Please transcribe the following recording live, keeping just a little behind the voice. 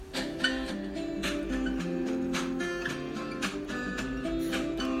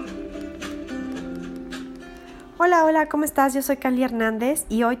Hola, hola, ¿cómo estás? Yo soy Cali Hernández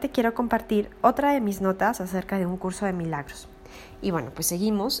y hoy te quiero compartir otra de mis notas acerca de un curso de milagros. Y bueno, pues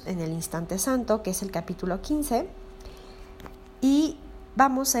seguimos en el instante santo, que es el capítulo 15, y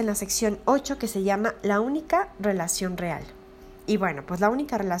vamos en la sección 8 que se llama la única relación real. Y bueno, pues la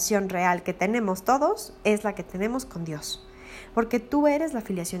única relación real que tenemos todos es la que tenemos con Dios, porque tú eres la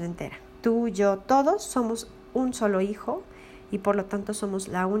filiación entera. Tú, yo, todos somos un solo hijo y por lo tanto somos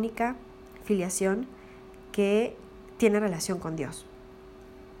la única filiación que tiene relación con Dios.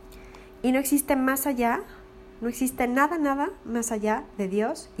 Y no existe más allá, no existe nada más allá de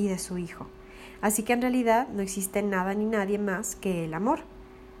Dios y de su Hijo. Así que en realidad no existe nada ni nadie más que el amor.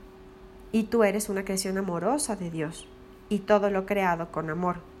 Y tú eres una creación amorosa de Dios. Y todo lo creado con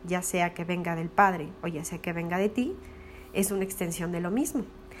amor, ya sea que venga del Padre o ya sea que venga de ti, es una extensión de lo mismo.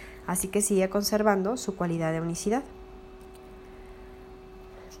 Así que sigue conservando su cualidad de unicidad.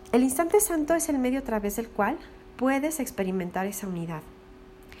 El instante santo es el medio a través del cual puedes experimentar esa unidad.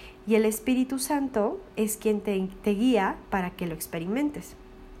 Y el Espíritu Santo es quien te guía para que lo experimentes.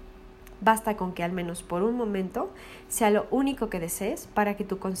 Basta con que al menos por un momento sea lo único que desees para que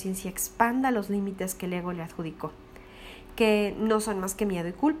tu conciencia expanda los límites que el ego le adjudicó, que no son más que miedo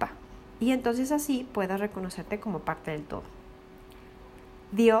y culpa. Y entonces así puedas reconocerte como parte del todo.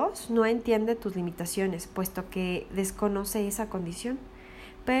 Dios no entiende tus limitaciones, puesto que desconoce esa condición.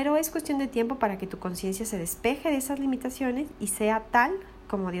 Pero es cuestión de tiempo para que tu conciencia se despeje de esas limitaciones y sea tal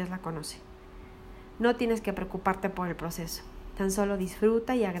como Dios la conoce. No tienes que preocuparte por el proceso. Tan solo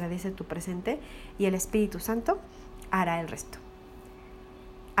disfruta y agradece tu presente y el Espíritu Santo hará el resto.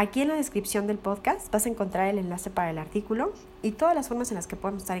 Aquí en la descripción del podcast vas a encontrar el enlace para el artículo y todas las formas en las que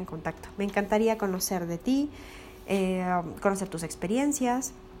podemos estar en contacto. Me encantaría conocer de ti, conocer tus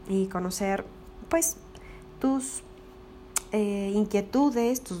experiencias y conocer pues tus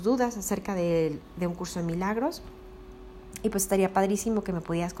inquietudes, tus dudas acerca de un curso de milagros. Y pues estaría padrísimo que me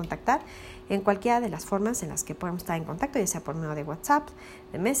pudieras contactar en cualquiera de las formas en las que podemos estar en contacto, ya sea por medio de WhatsApp,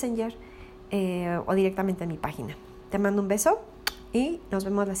 de Messenger o directamente en mi página. Te mando un beso y nos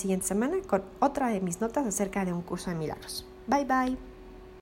vemos la siguiente semana con otra de mis notas acerca de un curso de milagros. Bye bye.